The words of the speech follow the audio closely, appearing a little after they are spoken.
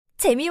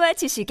재미와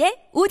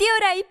지식의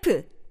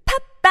오디오라이프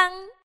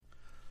팝빵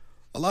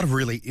A lot of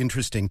really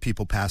interesting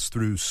people pass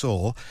through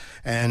Seoul,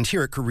 and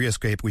here at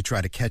Koreascape we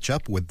try to catch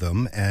up with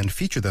them and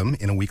feature them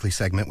in a weekly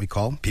segment we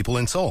call People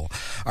in Seoul.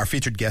 Our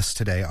featured guests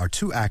today are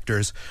two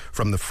actors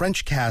from the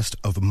French cast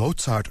of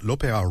Mozart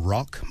l'Opéra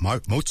Rock,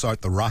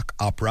 Mozart the Rock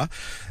Opera.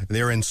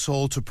 They're in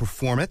Seoul to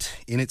perform it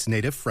in its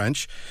native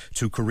French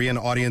to Korean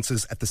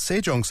audiences at the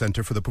Sejong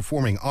Center for the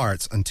Performing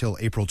Arts until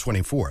April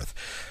 24th.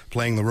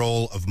 Playing the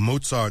role of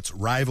Mozart's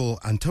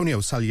rival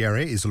Antonio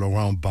Salieri is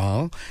Laurent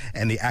Ban,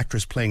 and the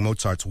actress playing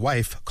Mozart's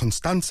wife,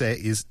 Constanze,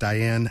 is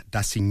Diane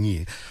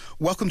Dassigny.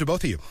 Welcome to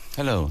both of you.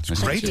 Hello.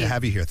 It's great to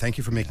have you here. Thank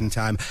you for making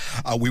time.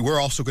 We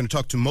were also going to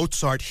talk to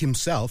Mozart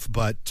himself,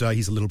 but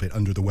he's a little bit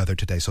under the weather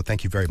today, so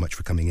thank you very much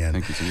for coming in.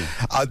 Thank you to you.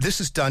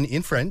 This is done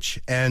in French,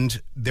 and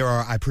there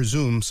are, I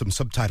presume, some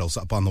subtitles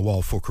up on the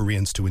wall for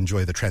Koreans to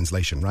enjoy the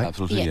translation, right?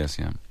 Absolutely, yes,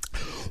 yeah.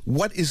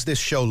 What is this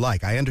show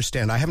like? I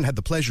understand. I haven't had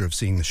the pleasure of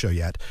seeing the show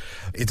yet.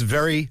 It's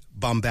very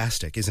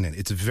bombastic, isn't it?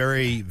 It's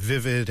very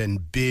vivid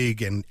and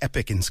big and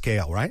epic in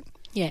scale, right?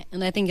 Yeah,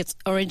 and I think it's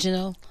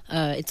original.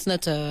 It's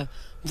not a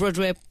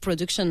Broadway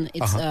production.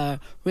 It's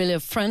really a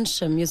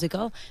French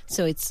musical.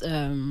 So it's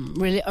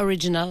really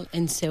original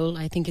in Seoul.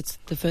 I think it's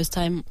the first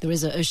time there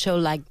is a show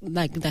like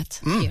that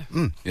here.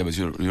 Yeah, but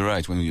you're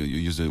right. When you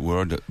use the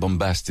word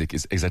bombastic,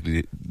 it's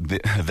exactly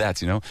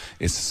that, you know.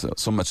 It's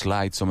so much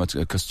light, so much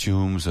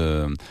costumes,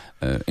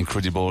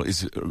 incredible.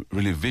 It's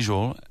really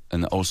visual.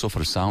 And also for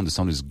the sound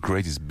is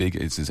great, it's big,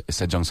 it's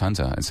Sejong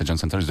Center. And Sejong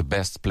Center is the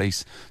best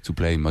place to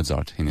play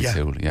Mozart in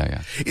Seoul.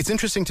 Yeah. It's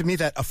interesting to me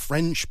that a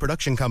French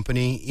production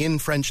company in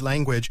French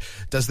language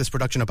does this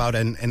production about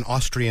an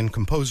Austrian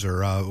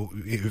composer.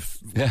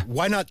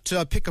 Why not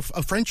pick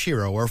a French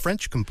hero or a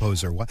French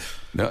composer?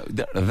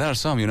 There are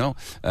some, you know.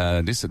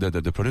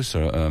 The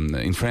producer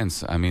in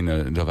France, I mean,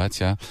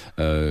 Dovatia,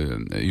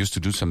 used to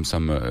do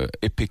some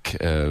epic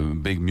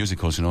big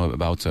musicals, you know,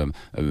 about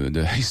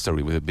the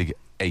history with a big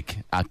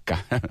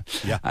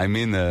Yeah. I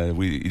mean,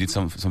 he did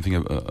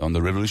something on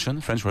the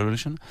Revolution, French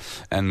Revolution,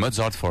 and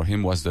Mozart for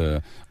him was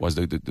the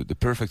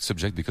perfect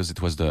subject because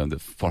it was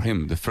for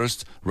him the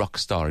first rock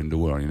star in the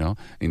world, you know,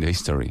 in the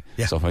history.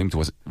 Yeah. So for him it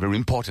was very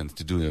important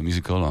to do a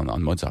musical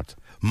on Mozart.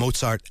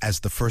 Mozart as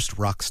the first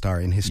rock star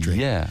in history.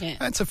 Yeah.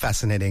 That's a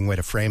fascinating way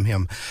to frame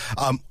him.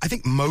 I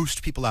think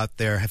most people out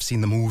there have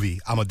seen the movie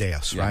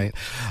Amadeous, right?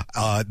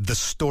 The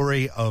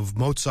story of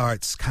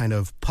Mozart's kind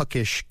of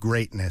puckish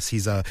greatness.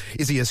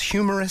 Is he as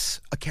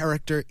humorous a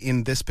character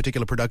in this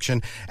particular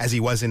production as he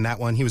was in that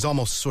one? He was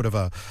almost sort of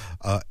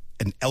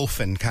an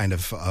elfin kind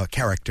of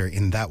character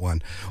in that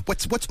one.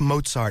 What's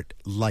Mozart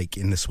like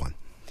in this one?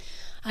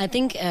 I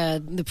think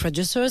the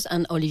producers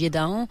and Olivier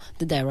Dahan,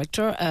 the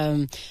director,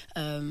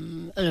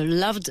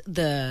 loved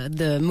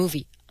the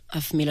movie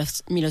of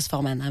Milos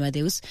Forman,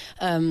 Amadeus.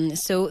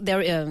 So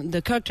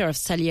the character of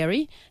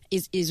Salieri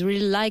is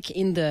really like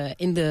in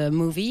the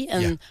movie,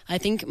 and I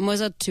think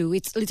Mozart too.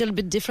 It's a little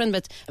bit different,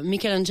 but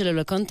Michelangelo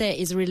Loconte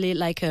is really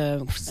like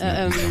a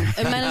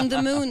man on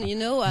the moon, you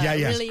know.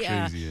 Really,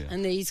 crazy,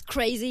 and he's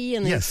crazy,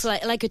 and it's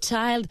like a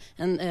child,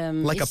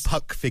 and like a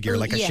Puck figure,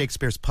 like a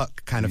Shakespeare's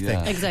Puck kind of thing.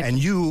 Exactly. And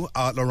you,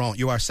 Laurent,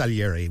 you are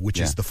Salieri, which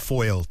is the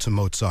foil to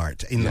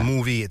Mozart. In the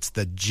movie, it's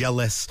the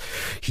jealous.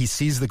 He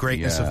sees the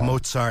greatness of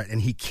Mozart,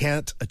 and he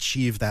can't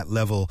achieve that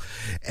level.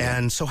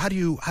 And so, how do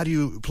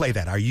you play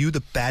that? Are you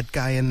the bad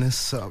guy in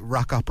this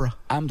rock opera?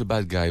 I'm the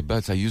bad guy,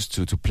 but I used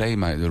to play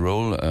the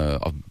role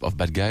of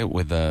bad guy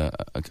with a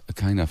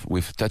kind of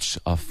with touch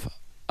of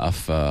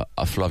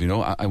love. You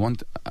know,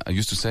 I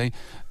used to say,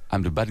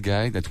 I'm the bad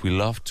guy that we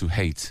love to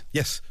hate.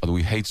 Yes. Or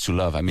we hate to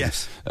love. I mean,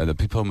 the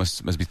people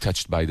must be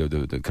touched by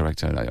the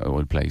character I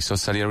will play. So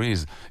Salieri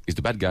is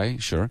the bad guy,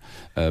 sure,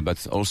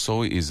 but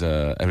also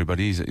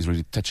everybody is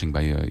really touching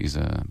by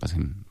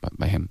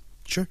him.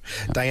 Sure.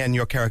 Diane,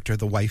 your character,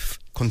 the wife,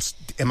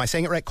 am I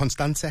saying it right?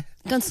 Constanze?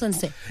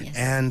 Constanze, yes.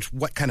 And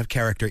what kind of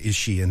character is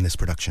she in this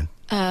production?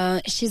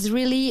 She's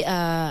really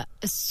a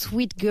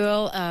sweet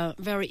girl.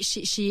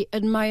 She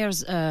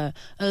admires a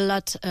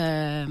lot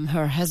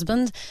her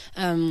husband.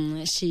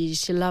 She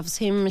loves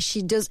him.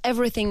 She does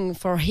everything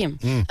for him.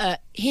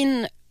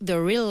 In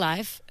the real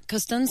life,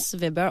 Constanze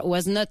Weber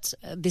was not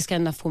this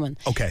kind of woman.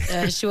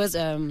 Okay. She was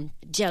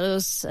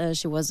jealous.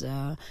 She was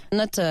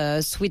not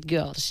a sweet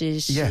girl.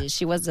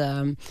 She was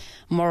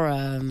more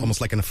almost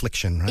like an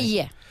affliction, right?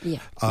 Yeah.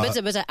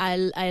 But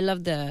I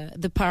love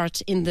the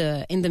part in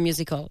the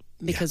musical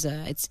because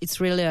it's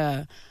really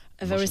a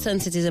very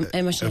sensitive,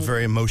 emotional. A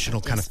very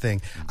emotional kind of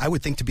thing. I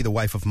would think to be the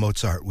wife of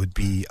Mozart would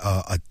be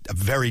a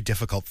very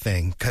difficult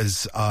thing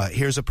because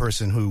here's a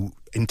person who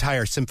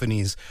entire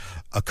symphonies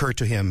occur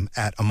to him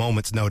at a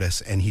moment's notice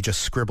and he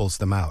just scribbles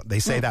them out. They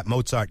say that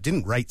Mozart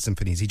didn't write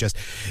symphonies.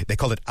 They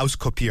called it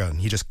auskopieren.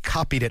 He just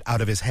copied it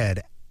out of his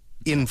head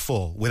in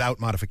full, without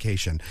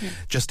modification.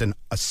 Just a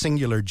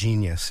singular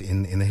genius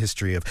in the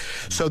history of...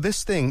 So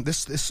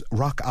this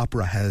rock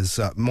opera has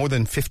more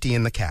than 50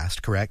 in the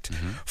cast, correct?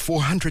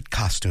 400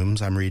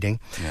 costumes, I'm reading,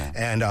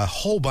 and a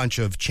whole bunch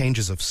of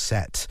changes of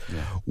set.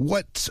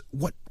 What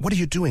are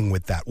you doing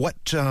with that?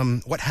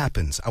 What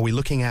happens? Are we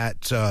looking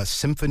at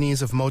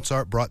symphonies of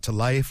Mozart brought to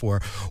life,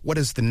 or what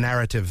is the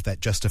narrative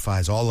that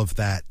justifies all of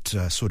that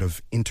sort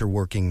of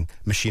interworking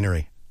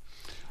machinery?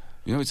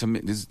 You know,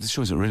 this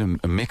show is really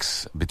a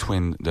mix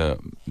between the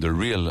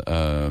real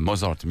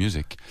Mozart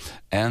music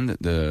and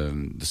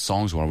the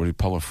songs were really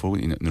powerful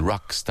in the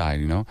rock style,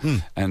 you know.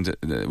 And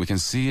we can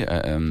see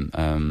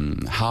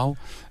how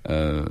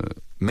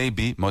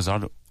maybe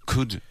Mozart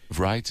could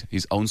write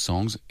his own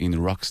songs in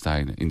rock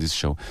style in this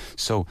show.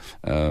 So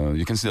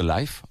you can see the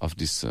life of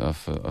this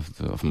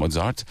of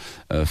Mozart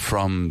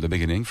from the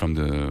beginning,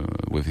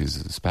 with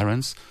his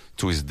parents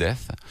to his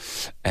death,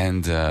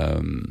 and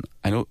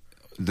I know.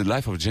 The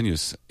life of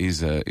genius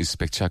is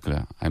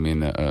spectacular. I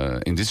mean,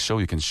 in this show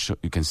you can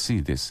see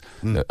this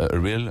a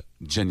real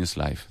genius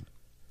life.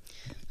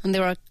 And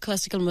there are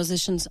classical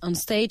musicians on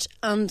stage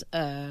and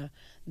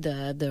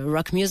the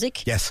rock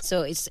music. Yes.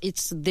 So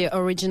it's the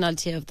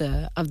originality of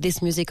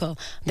this musical.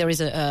 There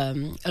is a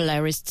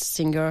lyrist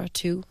singer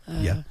too.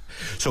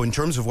 So in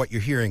terms of what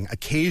you're hearing,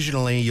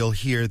 occasionally you'll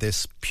hear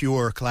this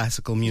pure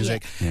classical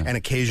music, and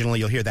occasionally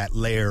you'll hear that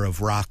layer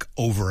of rock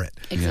over it.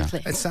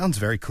 Exactly. It sounds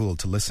very cool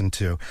to listen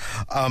to.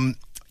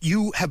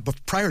 You have,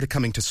 prior to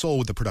coming to Seoul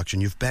with the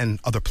production, you've been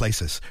other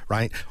places,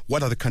 right?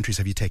 What other countries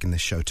have you taken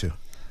this show to?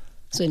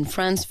 So in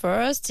France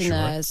first,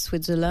 in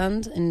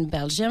Switzerland, in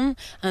Belgium,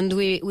 and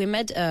we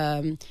made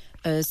a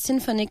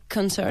symphonic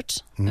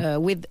concert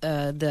with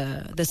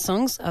the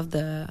songs of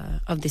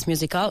this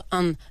musical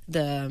and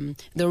the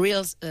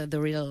real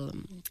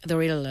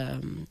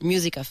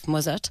music of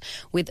Mozart,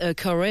 with a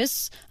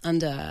chorus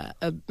and a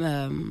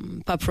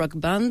pop rock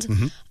band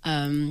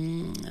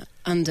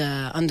and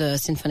a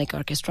symphonic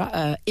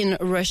orchestra in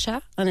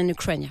Russia and in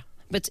Ukraine.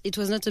 But it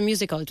was not a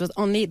musical. It was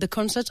only the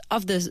concert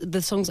of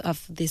the songs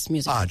of this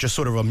musical. Just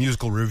sort of a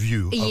musical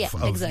review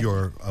of exactly.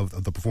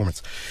 of the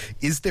performance.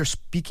 Is there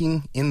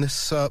speaking in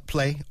this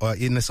play, or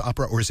in this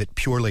opera, or is it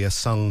purely a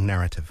sung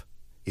narrative?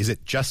 Is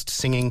it just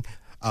singing,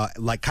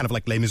 kind of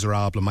like Les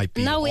Miserables might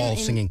be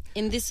singing?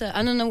 In this,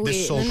 I don't know.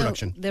 This Seoul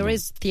production. There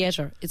is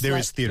theater. There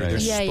is theater.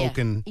 There's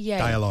spoken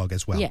dialogue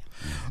as well. Yeah.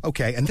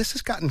 Okay, and this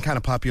has gotten kind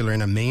of popular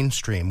in a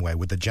mainstream way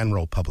with the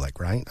general public,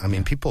 right? I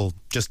mean, people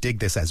just dig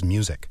this as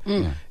music.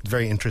 It's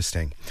very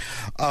interesting.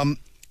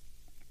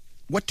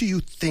 What do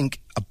you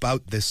think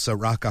about this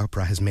rock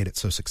opera has made it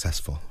so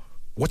successful?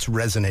 What's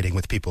resonating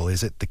with people?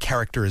 Is it the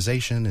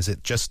characterization? Is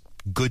it just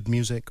good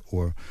music,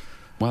 or...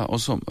 Well,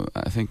 also,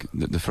 I think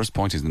the first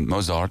point is that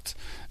Mozart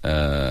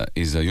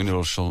is a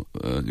universal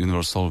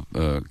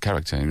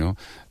character, you know.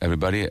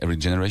 Every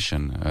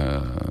generation,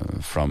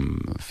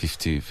 from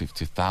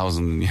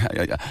 50,000,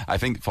 I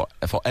think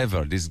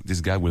forever,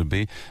 this guy will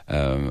be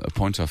a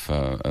point of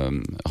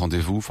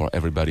rendezvous for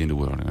everybody in the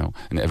world, you know,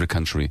 in every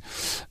country,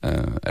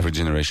 every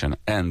generation.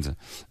 And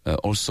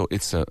also,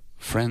 it's a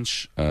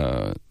French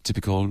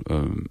typical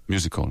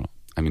musical.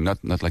 I mean,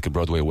 not like a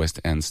Broadway West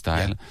End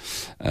style.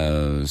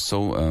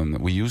 So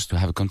we used to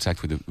have a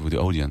contact with the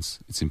audience.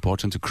 It's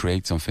important to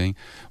create something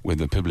with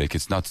the public.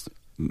 It's not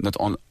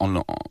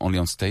only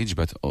on stage,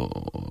 but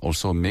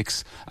also a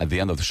mix at the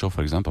end of the show.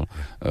 For example,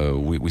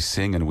 we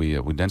sing and we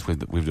dance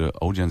with the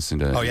audience in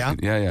the. Oh yeah?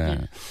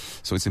 Yeah.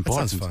 So it's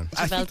important. That sounds fun.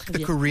 I think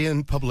the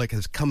Korean public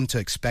has come to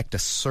expect a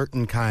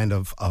certain kind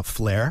of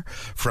flair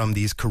from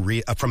these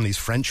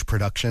French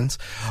productions.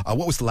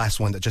 What was the last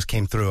one that just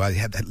came through? I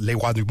had Les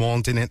Rois du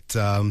Monde in it.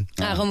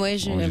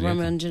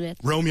 Romeo and Juliet.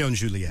 Romeo and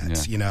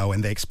Juliet, you know,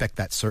 and they expect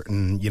that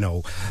certain, you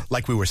know,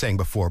 like we were saying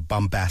before,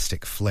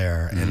 bombastic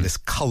flair and this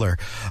color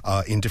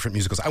in different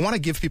musicals. I want to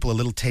give people a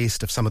little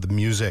taste of some of the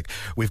music.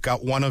 We've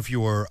got one of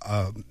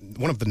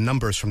the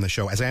numbers from the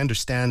show. As I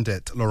understand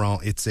it,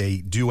 Laurent, it's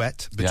a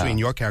duet between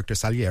your character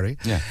Salieri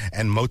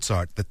and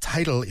Mozart. The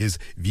title is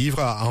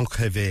Vivre en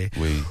crever,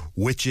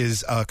 which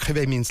is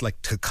crever means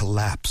like to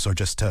collapse or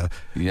just to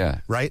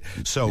right.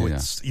 So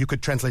it's you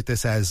could translate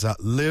this as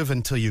live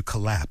until you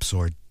collapse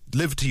or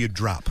live till you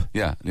drop.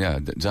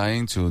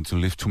 Dying to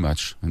live too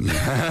much.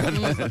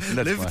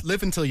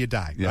 live until you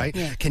die, right?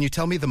 Yeah. Can you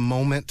tell me the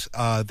moment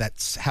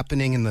that's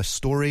happening in the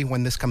story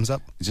when this comes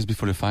up? Just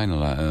before the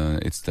final,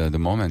 it's the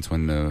moment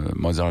when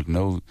Mozart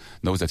knows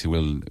that he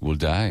will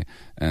die,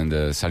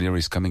 and Salieri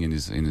is coming in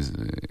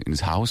his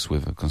house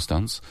with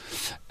Constanze,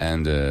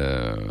 and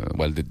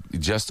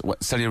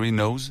Salieri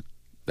knows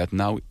that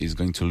now he's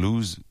going to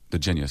lose the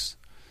genius.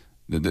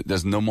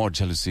 There's no more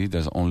jealousy.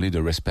 There's only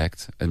the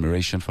respect,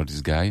 admiration for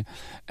this guy,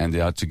 and they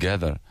are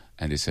together.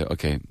 And they say,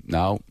 "Okay,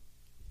 now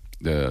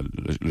the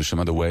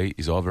chemin de way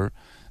is over."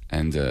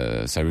 And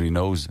Salieri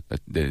knows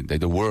that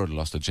the world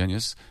lost a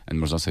genius, and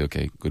Mozart say,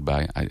 "Okay,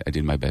 goodbye. I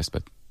did my best,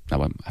 but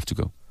now I have to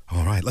go."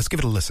 All right, let's give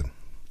it a listen.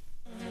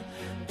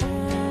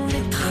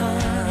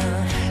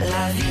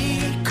 La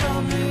vie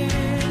comme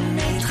une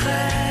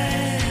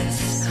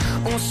maîtresse,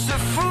 on se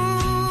fout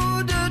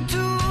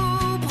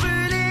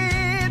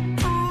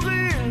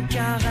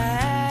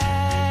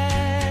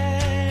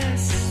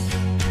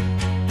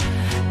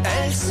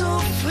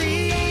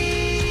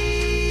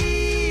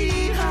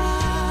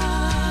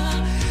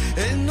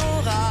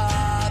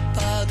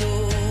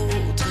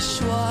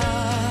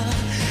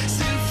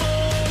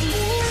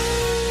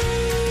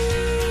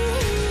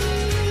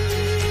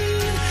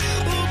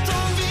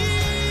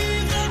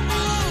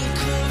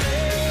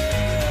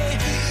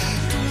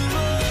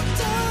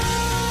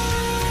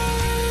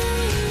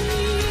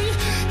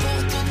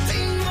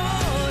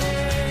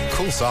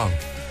Cool song.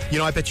 You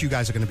know, I bet you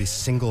guys are going to be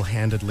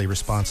single-handedly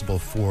responsible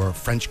for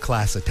French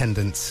class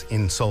attendance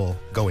in Seoul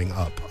going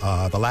up.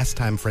 The last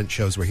time French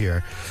shows were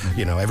here,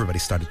 you know, everybody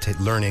started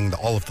learning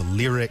all of the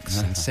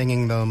lyrics and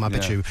singing them. I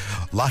bet you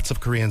lots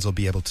of Koreans will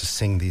be able to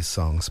sing these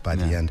songs by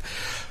the end.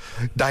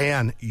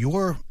 Diane,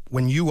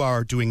 when you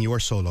are doing your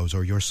solos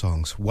or your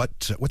songs,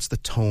 what's the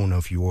tone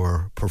of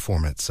your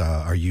performance?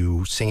 Are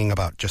you singing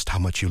about just how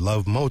much you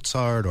love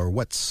Mozart, or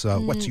what's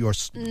your?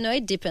 No,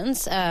 it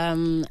depends.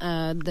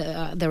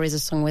 There is a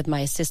song with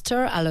my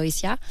sister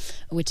Aloysia,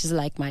 which is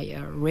like my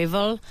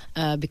rival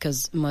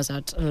because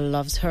Mozart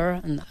loves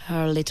her and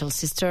her little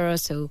sister,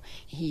 so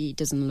he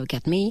doesn't look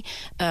at me.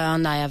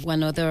 And I have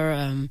one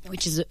other,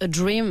 which is the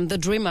dream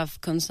of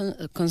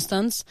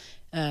Constanze.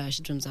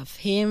 She dreams of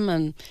him,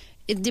 and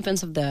it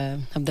depends of the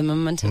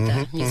moment of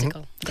the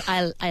musical.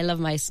 I love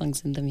my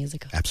songs in the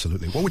musical.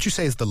 Absolutely. What would you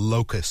say is the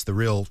locus, the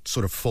real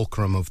sort of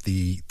fulcrum of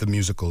the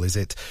musical? Is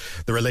it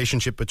the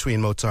relationship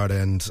between Mozart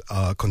and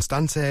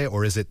Constanze,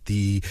 or is it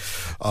the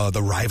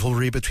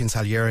rivalry between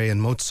Salieri and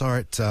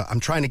Mozart? I'm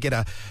trying to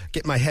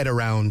get my head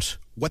around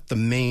what the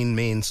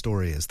main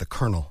story is, the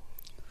kernel.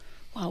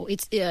 Wow,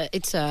 it's a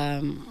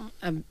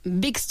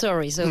big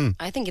story. So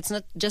I think it's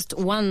not just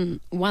one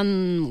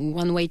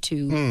way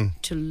to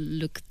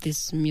look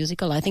this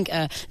musical. I think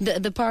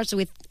the parts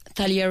with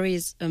Salieri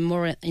is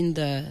more in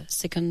the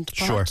second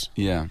part. Sure.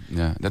 Yeah.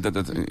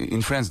 That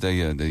in France they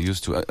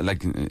used to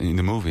like in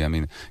the movie. I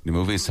mean, in the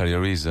movie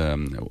Salieri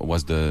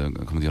was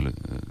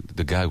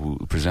the guy who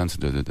presents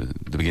the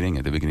beginning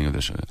at the beginning of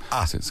the show.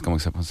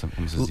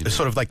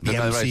 Sort of like the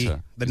MC,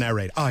 narrator. The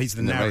narrator. Oh, he's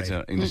the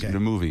narrator in the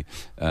movie.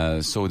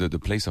 So the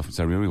place of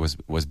Salieri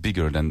was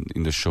bigger than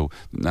in the show.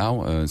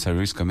 Now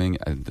Salieri is coming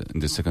in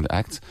the second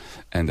act,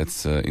 and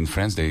that's in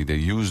France they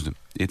used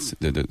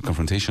the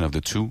confrontation of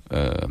the two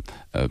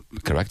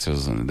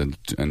characters and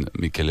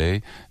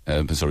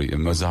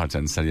Mozart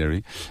and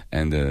Salieri,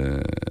 and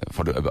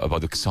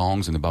about the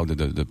songs and about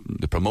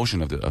the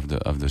promotion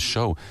of the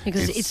show.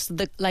 Because it's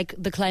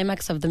the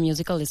climax of the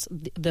musical is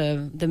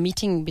the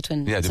meeting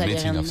between the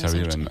meeting of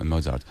Salieri and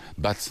Mozart.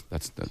 But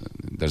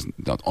there's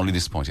not only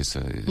this point. It's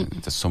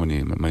there's so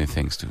many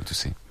things to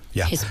see.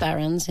 Yeah. His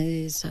parents,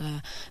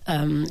 the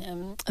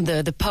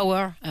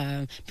power,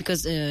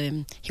 because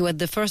he was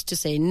the first to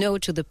say no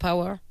to the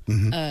power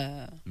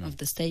of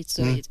the state.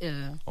 So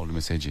all the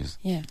messages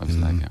of his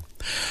life. Yeah.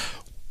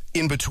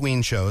 In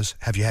between shows,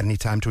 have you had any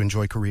time to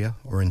enjoy Korea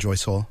or enjoy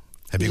Seoul?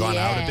 Have you gone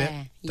out a bit?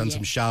 Done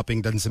some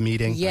shopping, done some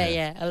eating?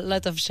 Yeah, a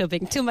lot of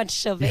shopping. Too much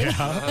shopping.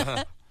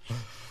 Yeah.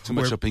 Too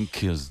much shopping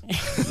kills.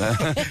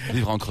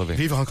 Vivre en crevé.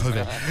 Vivre en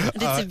crevé.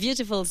 It's a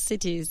beautiful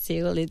city,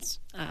 Seoul. It's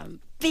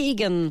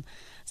big and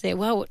say,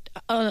 wow.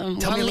 Tell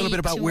me a little bit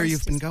about where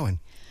you've been going.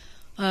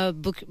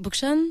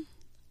 Bukshan.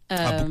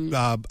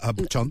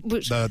 Bukchon,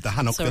 the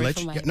Hanok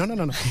village.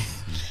 No.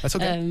 That's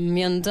okay.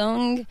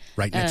 Myeongdong.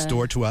 Right next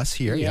door to us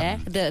here. Yeah.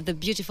 The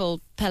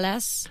beautiful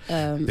palace.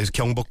 There's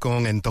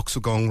Gyeongbokgung and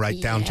Deoksugong right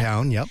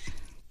downtown. Yep.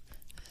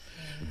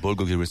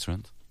 Bulgogi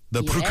restaurant.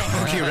 The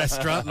Bulgogi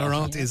restaurant.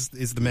 Laurent is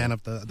the man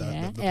of the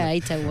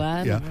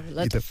Itaewon. Yeah. A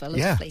lot of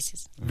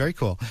places. Very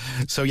cool.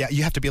 So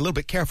you have to be a little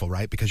bit careful,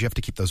 right? Because you have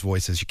to keep those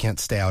voices. You can't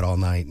stay out all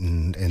night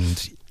and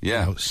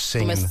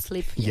sing. You must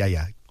sleep.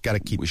 Yeah. Got to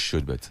keep. We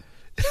should, but.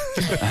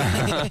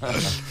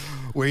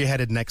 Where are you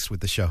headed next with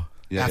the show?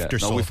 After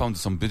Seoul? No, we found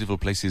some beautiful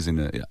places in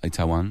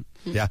Itaewon.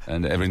 Yeah.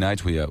 And every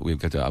night we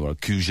got our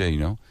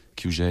QJ,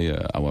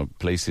 our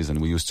places,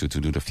 and we used to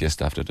do the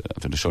fiesta after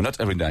the show. Not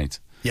every night.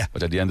 Yeah.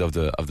 But at the end of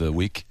the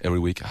week, every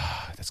week,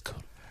 that's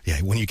cool. Yeah,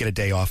 when you get a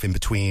day off in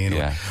between.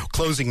 Or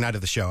closing night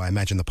of the show, I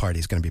imagine the party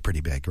is going to be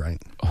pretty big, right?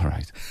 All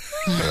right.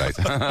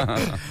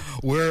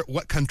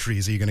 What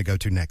countries are you going to go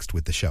to next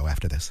with the show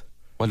after this?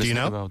 Well, do you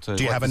know?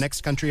 Do you have a next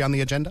country on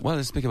the agenda? Well,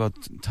 let's speak about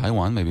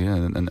Taiwan, maybe,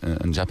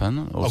 and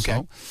Japan also.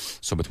 Okay.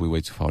 So, but we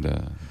wait for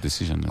the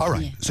decision. All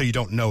right. Yeah. So you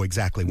don't know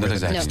exactly where the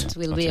next...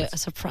 No, it will be a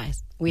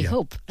surprise. We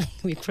hope.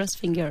 We cross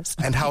fingers.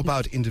 And how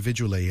about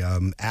individually?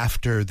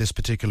 After this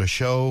particular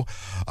show,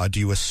 do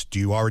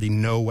you already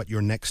know what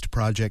your next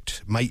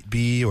project might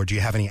be, or do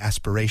you have any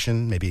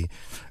aspiration? Maybe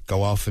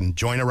go off and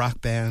join a rock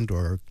band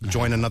or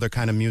join another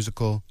kind of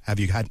musical? Have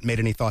you made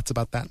any thoughts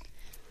about that?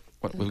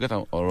 Well, we've got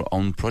our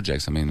own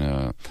projects. I mean,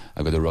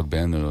 I've got a rock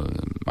band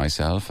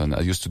myself, and I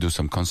used to do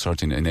some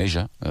concert in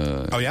Asia.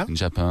 In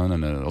Japan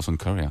and also in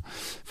Korea,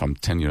 from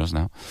 10 years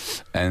now.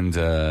 And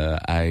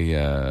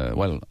I'm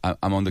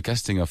on the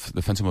casting of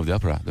the Phantom of the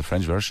Opera, the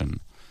French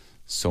version.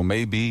 So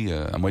maybe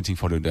I'm waiting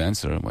for the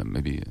answer. Well,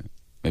 maybe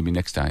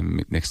next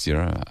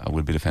year, I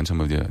will be the Phantom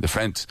of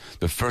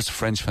the first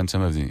French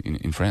Phantom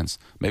in France.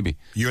 Maybe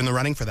you're in the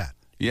running for that.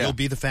 Yeah. You'll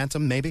be the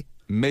Phantom, maybe.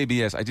 Maybe,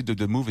 yes. I did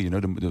the movie,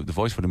 the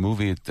voice for the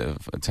movie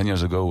 10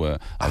 years ago.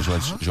 I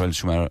was Joel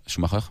Schumacher,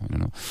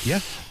 Yeah.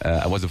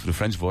 I was the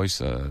French voice,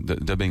 the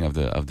dubbing of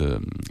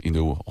the in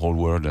the whole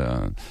world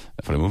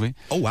for the movie.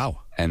 Oh, wow.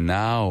 And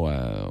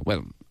now,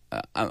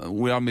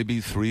 we are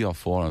maybe 3 or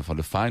 4 for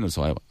the final,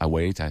 so I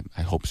wait.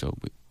 I hope so.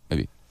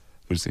 Maybe.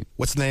 We'll see.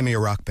 What's the name of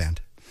your rock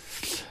band?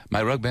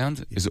 My rock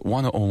band is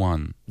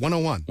 101.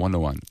 101.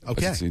 101. Okay.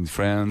 But it's in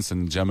France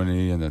and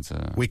Germany, and that's.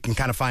 We can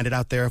kind of find it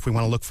out there if we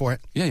want to look for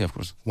it. Yeah, of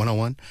course.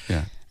 101.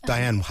 Yeah.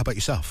 Diane, how about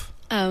yourself?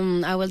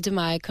 I will do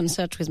my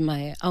concert with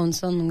my own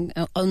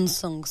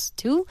songs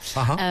too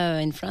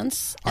in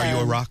France. Are you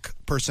a rock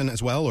person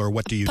as well, or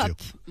what do you pop.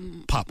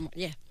 do? Pop.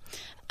 Yeah.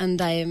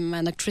 And I'm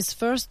an actress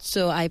first,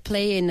 so I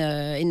play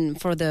in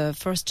for the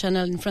first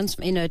channel in France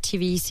in a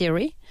TV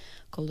series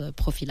called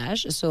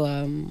Profilage. So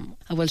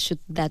I will shoot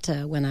that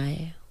when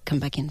I come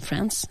back in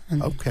France.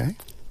 Okay.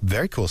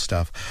 Very cool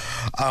stuff.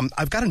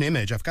 I've got an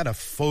image. I've got a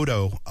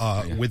photo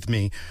with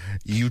me.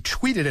 You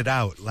tweeted it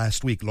out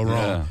last week,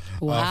 Laurent,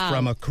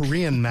 from a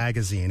Korean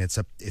magazine. It's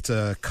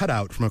a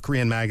cutout from a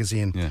Korean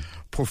magazine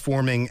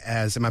performing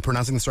as, am I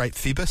pronouncing this right?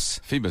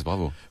 Phoebus? Phoebus,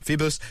 bravo.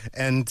 Phoebus.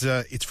 And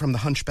it's from The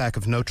Hunchback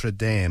of Notre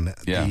Dame.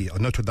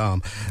 Notre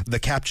Dame. The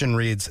caption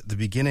reads, "The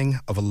beginning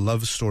of a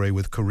love story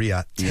with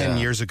Korea 10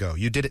 years ago."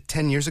 You did it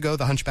 10 years ago,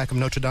 The Hunchback of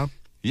Notre Dame?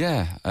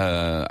 Yeah,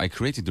 I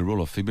created the role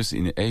of Phoebus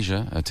in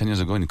Asia 10 years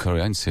ago in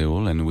Korea, in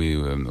Seoul, and we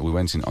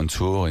went on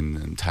tour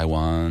in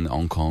Taiwan,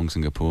 Hong Kong,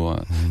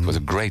 Singapore. It was a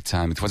great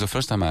time. It was the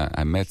first time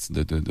I met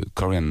the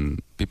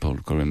Korean people,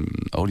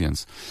 Korean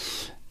audience.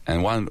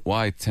 And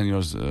why 10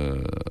 years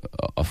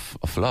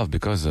of love?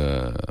 Because,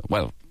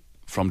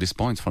 from this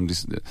point, from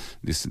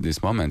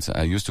this moment,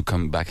 I used to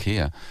come back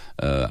here.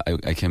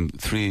 I came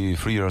three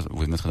years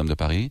with Notre Dame de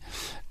Paris.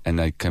 And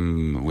I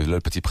came with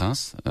Le Petit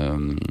Prince.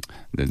 Was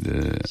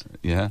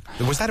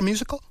that a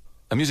musical?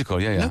 A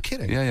musical, yeah. No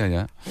kidding.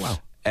 Yeah. Wow.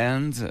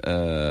 And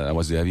I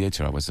was the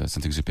aviator. I was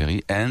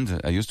Saint-Exupéry.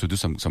 And I used to do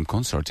some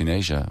concert in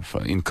Asia,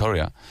 in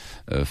Korea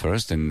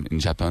first, and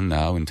in Japan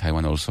now, in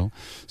Taiwan also.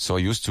 So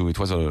it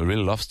was a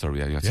real love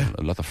story. I had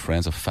a lot of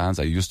friends, of fans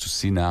I used to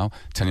see now,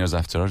 10 years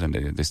after, and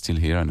they're still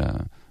here.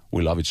 And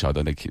we love each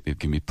other. They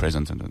give me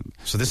presents.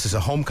 So this is a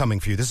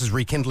homecoming for you. This is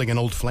rekindling an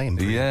old flame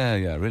for you.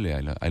 Yeah, really.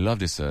 I love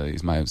this.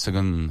 It's my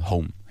second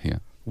home here.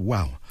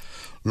 Wow.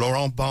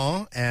 Laurent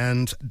Ban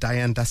and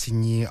Diane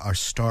Dassigny are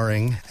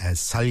starring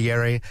as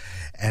Salieri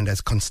and as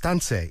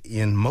Constanze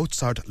in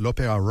Mozart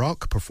l'Opéra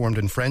Rock, performed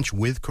in French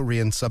with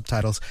Korean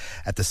subtitles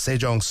at the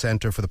Sejong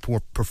Center for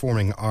the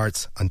Performing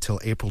Arts until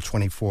April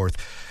 24th.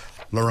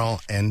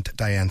 Laurent and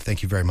Diane,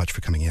 thank you very much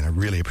for coming in. I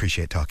really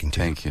appreciate talking to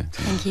you. Thank you.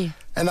 Thank you.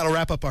 And that'll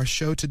wrap up our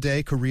show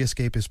today.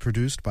 Koreascape is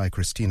produced by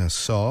Christina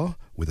Saw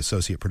with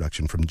associate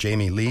production from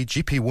Jamie Lee.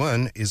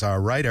 GP1 is our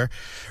writer.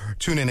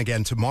 Tune in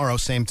again tomorrow,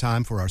 same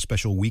time, for our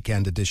special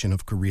weekend edition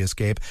of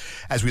Koreascape.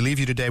 As we leave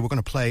you today, we're going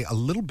to play a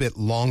little bit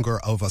longer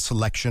of a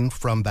selection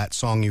from that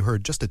song you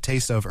heard just a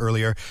taste of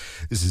earlier.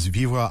 This is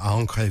Vivre à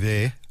en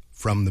crever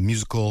from the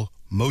musical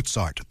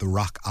Mozart, the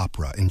rock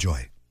opera.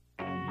 Enjoy.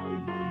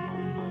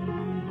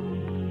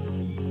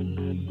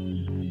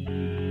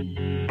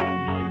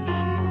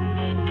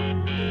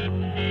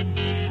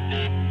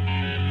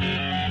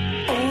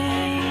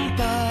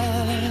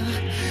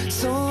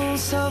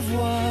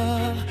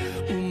 Savoir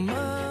où